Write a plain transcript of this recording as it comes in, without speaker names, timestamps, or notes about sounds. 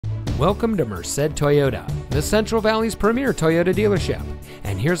Welcome to Merced Toyota, the Central Valley's premier Toyota dealership.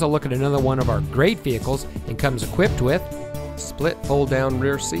 And here's a look at another one of our great vehicles and comes equipped with split fold-down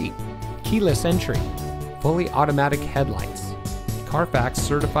rear seat, keyless entry, fully automatic headlights, Carfax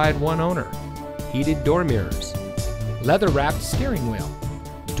certified one owner, heated door mirrors, leather-wrapped steering wheel,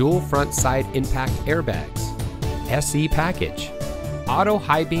 dual front side impact airbags, SE package, auto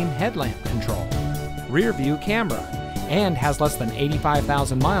high beam headlamp control, rear view camera, and has less than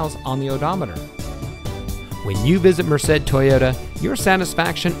 85,000 miles on the odometer. When you visit Merced Toyota, your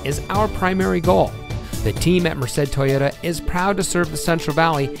satisfaction is our primary goal. The team at Merced Toyota is proud to serve the Central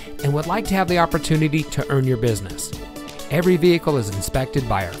Valley and would like to have the opportunity to earn your business. Every vehicle is inspected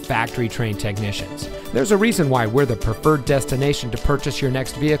by our factory-trained technicians. There's a reason why we're the preferred destination to purchase your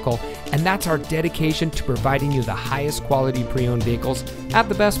next vehicle, and that's our dedication to providing you the highest quality pre-owned vehicles at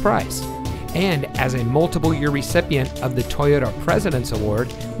the best price. And as a multiple-year recipient of the Toyota President's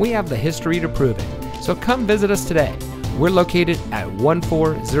Award, we have the history to prove it. So come visit us today. We're located at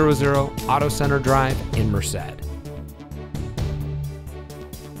 1400 Auto Center Drive in Merced.